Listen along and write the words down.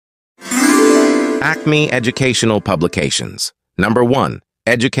Acme Educational Publications. Number 1.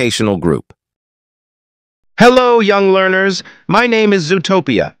 Educational Group. Hello, young learners. My name is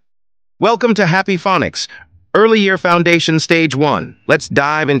Zootopia. Welcome to Happy Phonics, Early Year Foundation Stage 1. Let's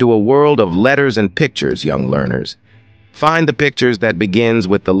dive into a world of letters and pictures, young learners. Find the pictures that begins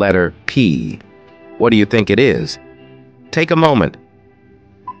with the letter P. What do you think it is? Take a moment.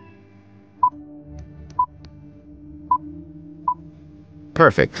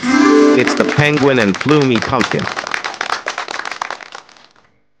 Perfect. It's the penguin and Plumy pumpkin.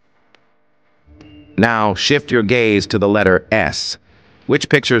 Now shift your gaze to the letter S. Which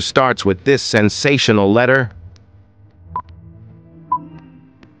picture starts with this sensational letter?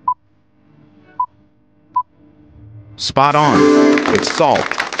 Spot on. It's Salt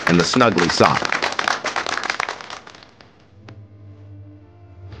and the Snugly sock.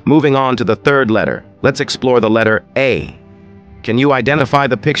 Moving on to the third letter, let's explore the letter A. Can you identify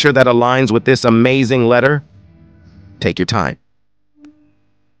the picture that aligns with this amazing letter? Take your time.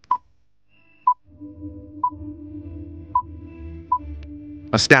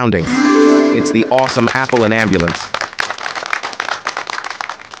 Astounding. It's the awesome apple and ambulance.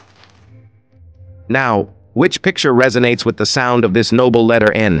 Now, which picture resonates with the sound of this noble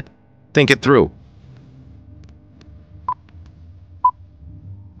letter N? Think it through.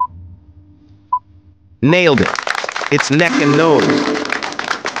 Nailed it. It's neck and nose.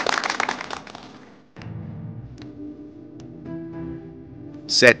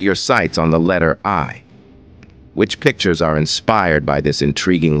 Set your sights on the letter I. Which pictures are inspired by this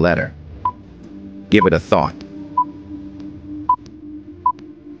intriguing letter? Give it a thought.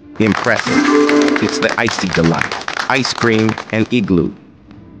 Impressive. It's the icy delight, ice cream, and Igloo.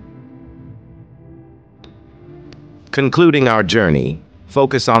 Concluding our journey,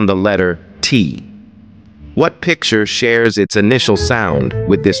 focus on the letter T. What picture shares its initial sound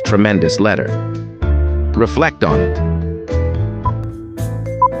with this tremendous letter? Reflect on it.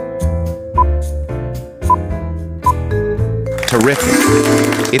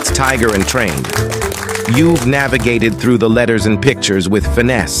 Terrific. It's Tiger and Trained. You've navigated through the letters and pictures with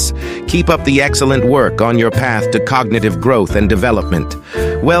finesse. Keep up the excellent work on your path to cognitive growth and development.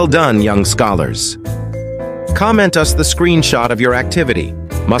 Well done, young scholars. Comment us the screenshot of your activity.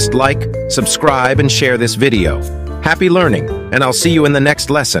 Must like, subscribe, and share this video. Happy learning, and I'll see you in the next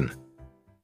lesson.